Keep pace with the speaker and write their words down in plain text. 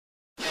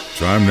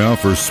Time now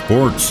for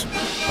sports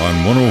on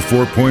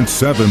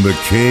 104.7 The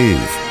Cave.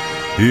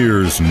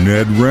 Here's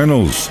Ned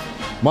Reynolds.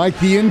 Mike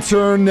the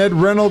intern, Ned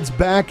Reynolds,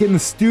 back in the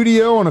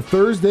studio on a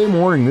Thursday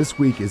morning. This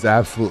week is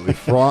absolutely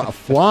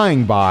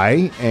flying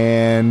by.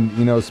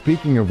 And,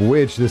 speaking of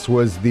which, this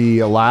was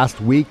the last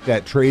week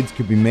that trades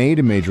could be made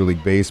in Major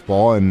League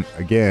Baseball. And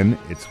again,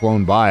 it's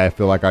flown by. I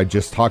feel like I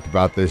just talked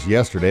about this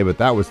yesterday, but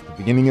that was the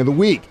beginning of the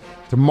week.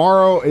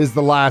 Tomorrow is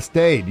the last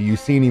day. Do you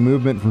see any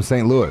movement from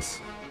St. Louis?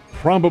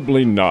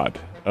 Probably not.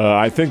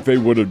 I think they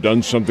would have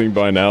done something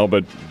by now,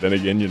 but then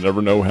again, you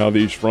never know how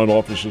these front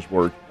offices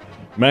work.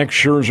 Max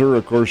Scherzer,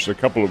 of course, a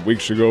couple of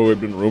weeks ago had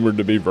been rumored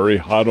to be very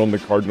hot on the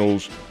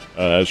Cardinals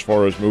as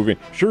far as moving.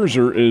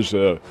 Scherzer is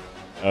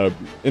an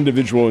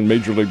individual in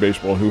Major League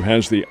Baseball who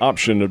has the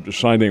option of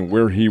deciding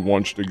where he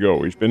wants to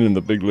go. He's been in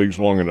the big leagues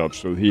long enough,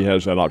 so he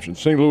has that option.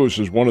 St. Louis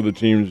is one of the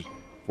teams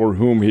for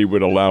whom he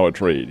would allow a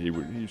trade.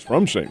 He's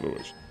from St.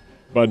 Louis,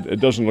 but it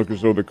doesn't look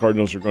as though the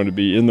Cardinals are going to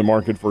be in the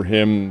market for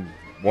him.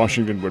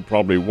 Washington would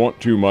probably want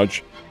too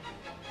much.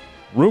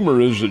 Rumor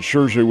is that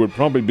Scherzer would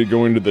probably be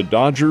going to the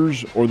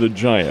Dodgers or the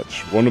Giants,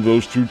 one of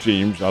those two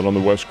teams out on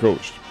the West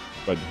Coast.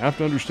 But you have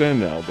to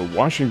understand now, the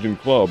Washington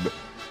club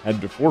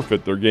had to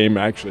forfeit their game,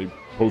 actually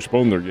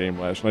postpone their game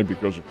last night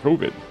because of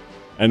COVID.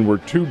 And we're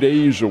 2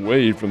 days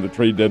away from the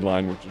trade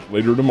deadline, which is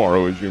later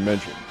tomorrow, as you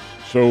mentioned.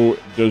 So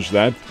does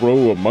that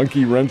throw a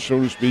monkey wrench, so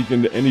to speak,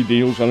 into any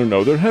deals? I don't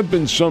know. There have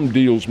been some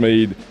deals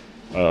made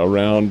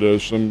around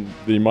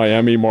the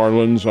Miami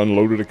Marlins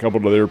unloaded a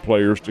couple of their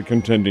players to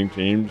contending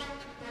teams.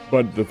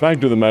 But the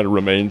fact of the matter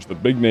remains, the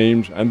big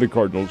names and the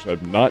Cardinals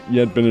have not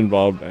yet been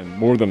involved and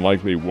more than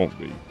likely won't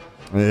be.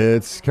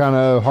 It's kind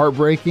of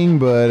heartbreaking,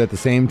 but at the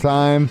same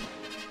time,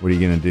 what are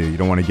you going to do? You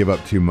don't want to give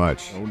up too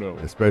much. Oh, no.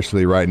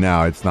 Especially right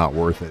now, it's not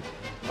worth it.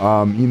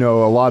 A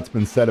lot's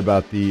been said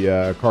about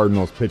the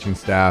Cardinals pitching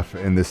staff,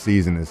 and this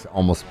season has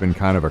almost been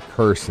kind of a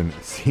curse, and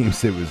it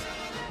seems it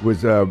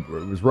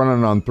was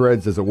running on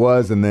threads as it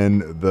was, and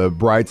then the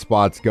bright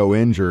spots go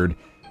injured.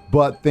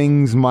 But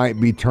things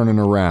might be turning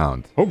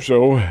around. Hope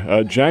so.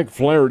 Jack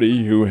Flaherty,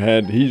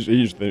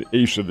 he's the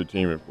ace of the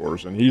team, of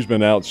course, and he's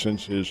been out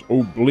since his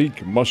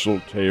oblique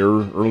muscle tear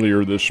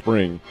earlier this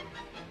spring.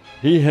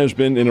 He has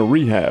been in a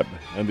rehab,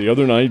 and the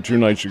other night, 2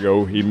 nights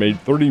ago, he made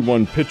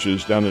 31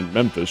 pitches down in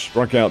Memphis,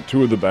 struck out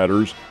 2 of the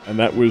batters, and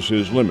that was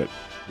his limit.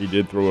 He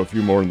did throw a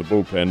few more in the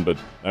bullpen, but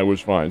that was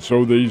fine.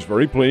 So he's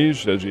very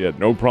pleased, says he had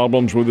no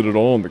problems with it at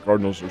all, and the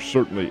Cardinals are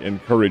certainly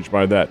encouraged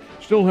by that.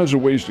 Still has a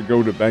ways to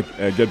go to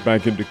get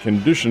back into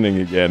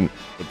conditioning again,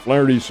 but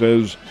Flaherty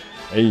says,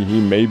 hey,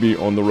 he may be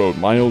on the road.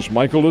 Miles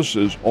Mikolas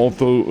is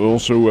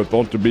also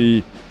thought to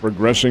be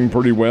progressing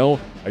pretty well.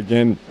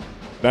 Again,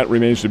 that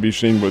remains to be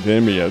seen with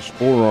him. He has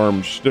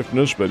forearm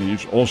stiffness, but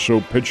he's also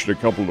pitched a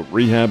couple of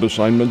rehab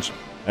assignments,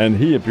 and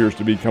he appears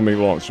to be coming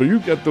along. So you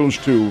get those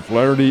two,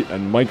 Flaherty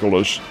and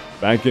Mikolas,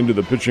 back into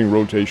the pitching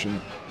rotation,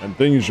 and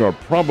things are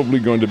probably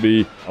going to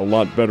be a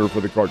lot better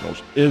for the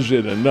Cardinals. Is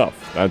it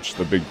enough? That's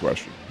the big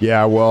question.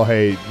 Yeah, well,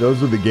 hey,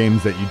 those are the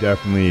games that you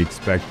definitely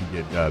expect to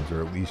get dubs,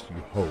 or at least you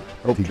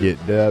hope to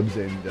get dubs.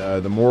 And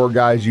the more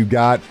guys you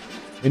got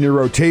in your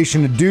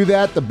rotation to do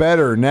that, the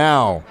better.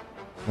 Now,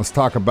 let's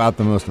talk about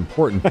the most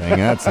important thing,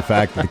 and that's the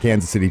fact that the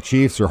Kansas City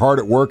Chiefs are hard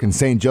at work in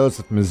St.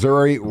 Joseph,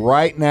 Missouri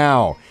right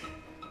now.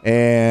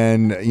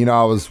 And,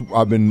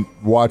 I've been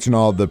watching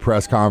all the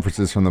press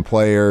conferences from the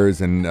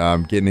players and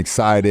getting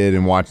excited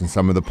and watching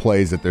some of the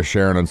plays that they're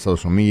sharing on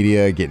social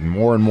media, getting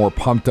more and more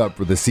pumped up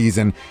for the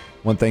season.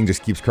 One thing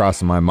just keeps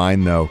crossing my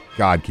mind, though.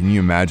 God, can you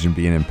imagine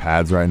being in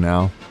pads right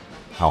now?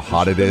 How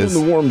hot it is.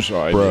 On the warm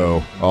side.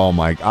 Bro, oh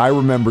my, I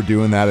remember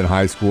doing that in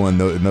high school in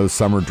those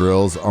summer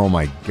drills. Oh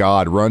my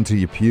God, run till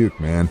you puke,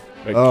 man.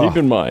 Keep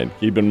in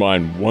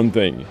mind one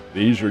thing.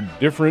 These are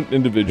different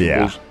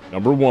individuals. Yeah.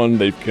 Number one,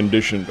 they've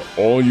conditioned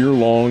all year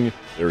long.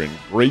 They're in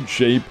great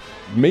shape.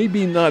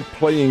 Maybe not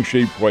playing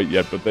shape quite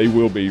yet, but they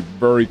will be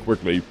very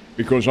quickly.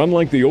 Because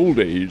unlike the old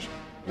days,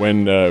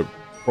 when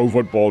pro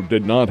football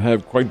did not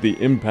have quite the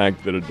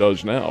impact that it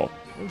does now,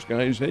 those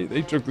guys, hey,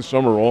 they took the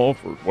summer off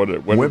or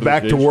went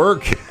back to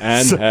work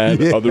and had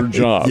other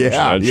jobs.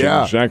 That's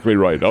exactly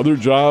right. Other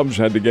jobs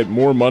had to get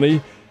more money,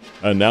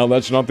 and now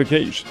that's not the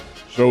case.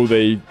 So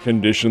they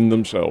condition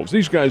themselves.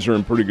 These guys are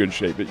in pretty good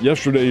shape.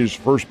 Yesterday's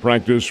first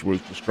practice was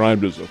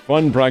described as a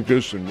fun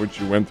practice in which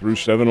you went through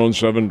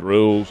 7-on-7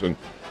 drills and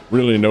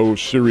really no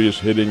serious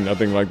hitting,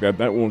 nothing like that.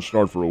 That won't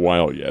start for a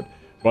while yet.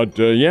 But,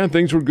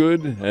 things were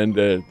good, and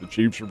the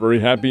Chiefs are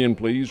very happy and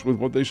pleased with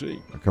what they see.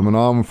 Coming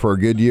on for a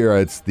good year.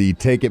 It's the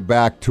Take It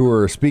Back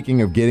Tour.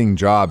 Speaking of getting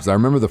jobs, I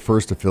remember the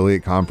first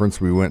affiliate conference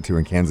we went to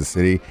in Kansas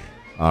City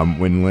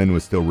when Lynn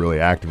was still really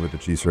active with the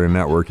Chiefs Radio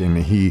Network,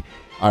 and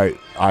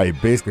I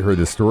basically heard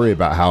this story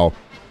about how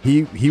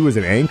he was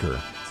an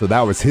anchor, so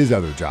that was his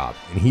other job,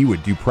 and he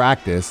would do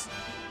practice,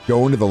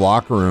 go into the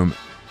locker room,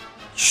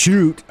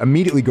 shoot,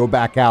 immediately go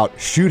back out,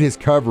 shoot his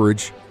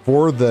coverage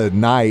for the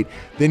night,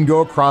 then go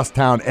across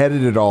town,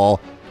 edit it all,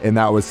 and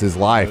that was his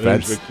life.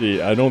 That's the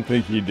key. I don't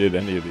think he did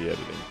any of the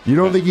editing. You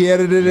don't think he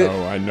edited it?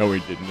 No, I know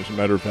he didn't. As a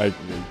matter of fact,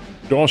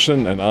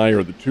 Dawson and I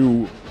are the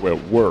two,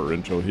 were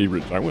until he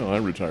retired. Well, I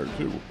retired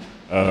too.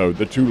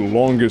 The two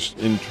longest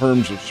in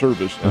terms of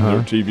service in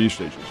their TV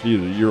stations. He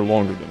is a year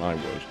longer than I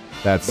was.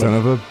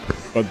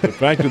 But the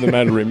fact of the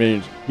matter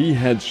remains, he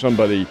had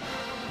somebody.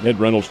 Ned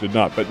Reynolds did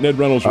not, but Ned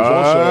Reynolds was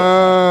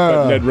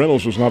but Ned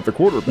Reynolds was not the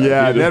quarterback.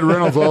 Yeah, either. Ned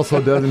Reynolds also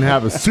doesn't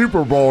have a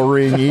Super Bowl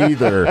ring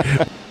either.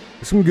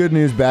 Some good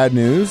news, bad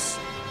news.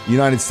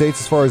 United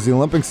States, as far as the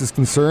Olympics is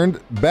concerned,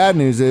 bad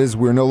news is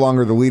we're no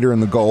longer the leader in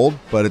the gold,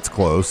 but it's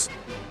close.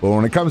 But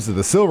when it comes to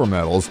the silver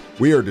medals,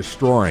 we are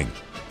destroying.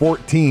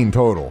 14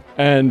 total.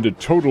 And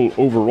total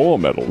overall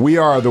medals. We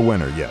are the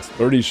winner, yes.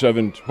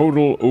 37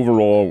 total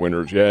overall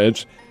winners. Yeah,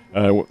 it's,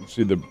 let's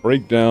see, the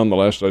breakdown, the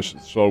last I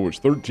saw was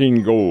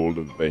 13 gold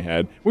that they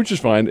had, which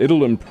is fine.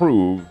 It'll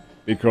improve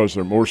because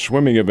there are more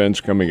swimming events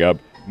coming up,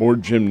 more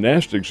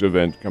gymnastics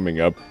event coming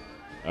up.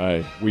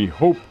 We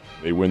hope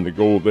they win the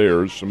gold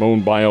there.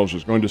 Simone Biles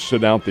is going to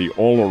sit out the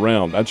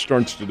all-around. That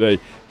starts today.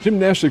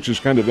 Gymnastics is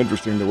kind of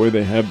interesting the way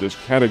they have this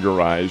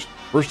categorized.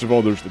 First of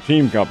all, there's the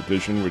team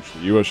competition, which the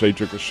USA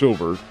took a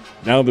silver.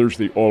 Now there's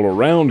the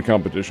all-around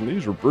competition.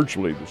 These are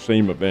virtually the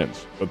same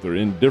events, but they're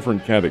in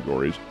different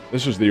categories.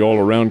 This is the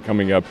all-around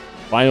coming up.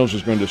 Biles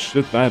is going to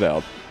sit that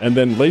out. And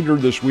then later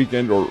this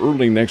weekend or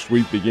early next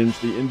week begins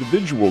the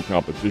individual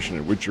competition,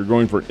 in which you're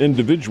going for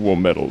individual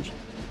medals.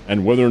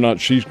 And whether or not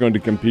she's going to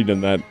compete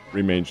in that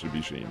remains to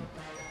be seen.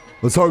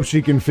 Let's hope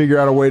she can figure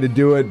out a way to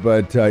do it,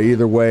 but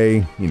either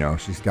way,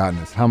 she's gotten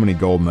us how many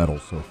gold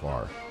medals so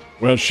far?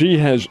 Well, she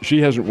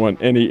hasn't won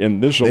any in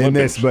this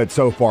Olympics. But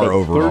so far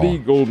overall. 30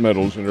 gold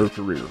medals in her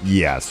career.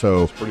 Yeah,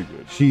 so that's pretty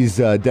good. She's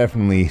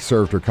definitely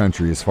served her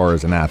country as far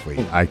as an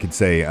athlete. I could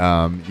say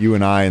you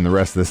and I and the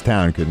rest of this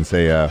town couldn't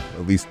say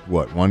at least,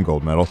 one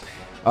gold medal.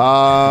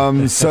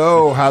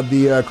 So how'd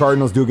the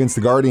Cardinals do against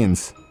the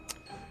Guardians?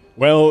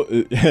 Well,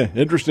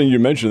 interesting you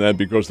mentioned that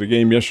because the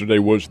game yesterday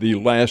was the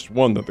last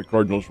one that the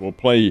Cardinals will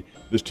play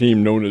this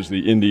team known as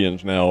the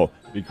Indians now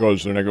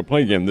because they're not going to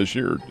play again this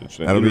year. It's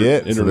an That'll be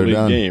it.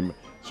 Interleague game.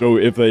 So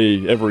if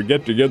they ever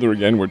get together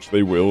again, which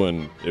they will,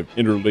 and if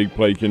interleague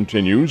play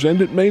continues,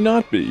 and it may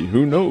not be,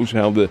 who knows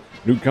how the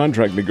new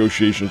contract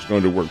negotiation is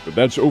going to work, but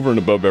that's over and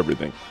above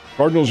everything.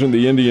 Cardinals and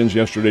the Indians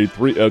yesterday,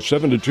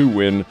 7-2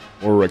 win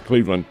over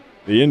Cleveland.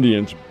 The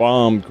Indians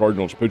bombed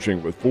Cardinals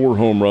pitching with 4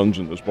 home runs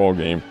in this ball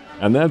game.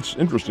 And that's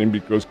interesting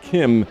because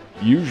Kim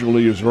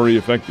usually is very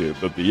effective,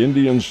 but the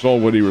Indians saw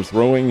what he was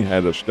throwing,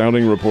 had a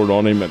scouting report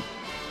on him, and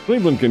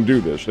Cleveland can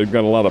do this. They've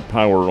got a lot of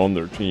power on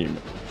their team,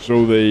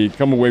 so they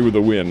come away with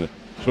a win.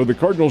 So the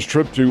Cardinals'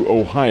 trip to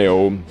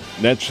Ohio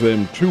nets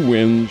them 2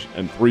 wins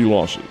and 3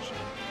 losses.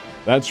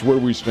 That's where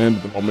we stand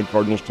at the moment.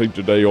 Cardinals take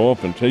today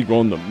off and take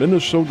on the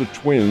Minnesota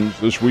Twins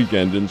this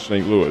weekend in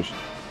St. Louis.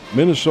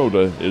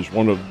 Minnesota is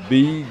one of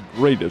the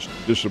greatest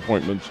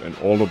disappointments in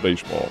all of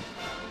baseball.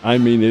 I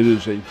mean, it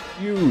is a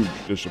huge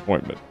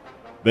disappointment.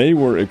 They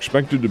were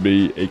expected to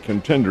be a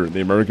contender in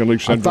the American League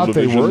Central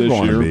Division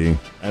this year,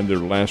 and they're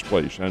last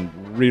place and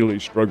really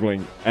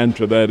struggling. And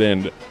to that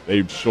end,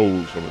 they've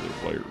sold some of their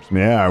players.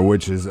 Yeah,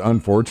 which is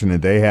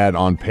unfortunate. They had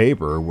on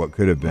paper what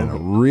could have been a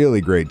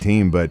really great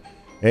team, but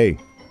hey,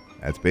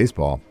 that's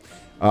baseball.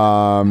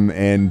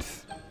 And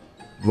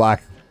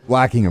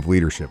lacking of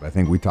leadership. I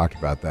think we talked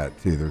about that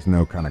too. There's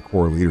no kind of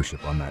core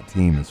leadership on that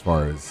team as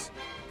far as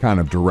kind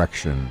of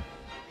direction.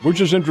 Which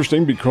is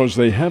interesting because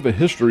they have a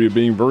history of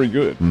being very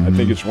good. Mm-hmm. I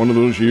think it's one of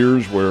those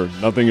years where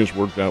nothing has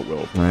worked out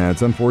well. Yeah,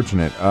 it's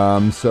unfortunate.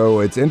 So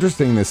it's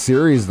interesting, this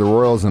series, the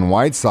Royals and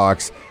White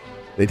Sox,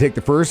 they take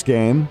the first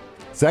game.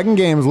 Second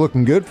game is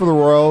looking good for the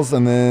Royals,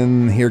 and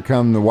then here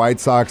come the White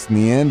Sox in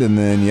the end, and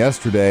then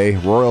yesterday,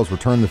 Royals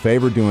returned the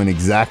favor, doing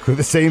exactly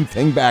the same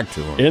thing back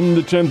to them. In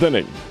the 10th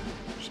inning.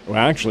 Well,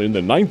 actually, in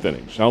the 9th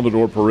inning,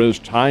 Salvador Perez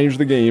ties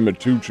the game at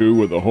 2-2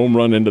 with a home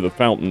run into the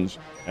fountains.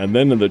 And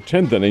then in the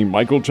 10th inning,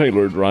 Michael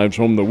Taylor drives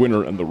home the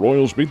winner, and the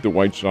Royals beat the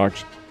White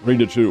Sox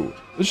 3-2.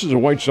 This is a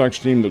White Sox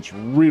team that's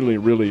really,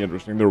 really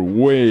interesting. They're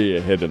way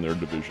ahead in their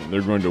division.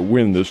 They're going to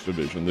win this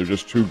division. They're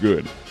just too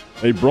good.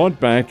 They brought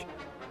back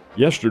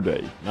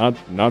yesterday,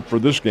 not for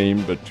this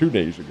game, but 2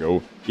 days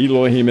ago,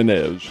 Eloy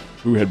Jimenez,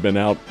 who had been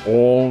out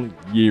all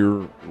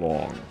year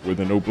long with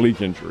an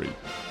oblique injury.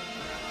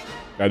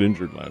 Got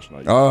injured last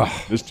night.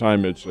 This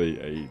time it's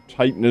a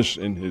tightness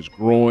in his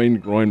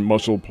groin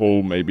muscle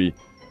pull maybe.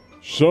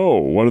 So,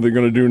 what are they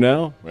going to do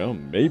now? Well,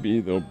 maybe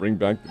they'll bring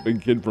back the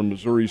big kid from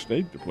Missouri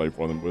State to play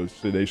for them.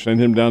 They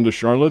send him down to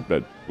Charlotte,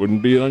 but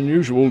wouldn't be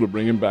unusual to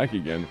bring him back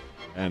again,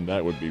 and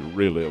that would be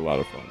really a lot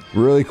of fun.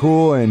 Really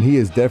cool, and he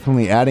is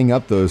definitely adding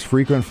up those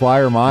frequent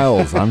flyer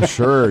miles, I'm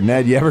sure.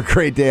 Ned, you have a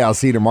great day. I'll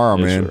see you tomorrow,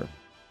 yes, man. Sir.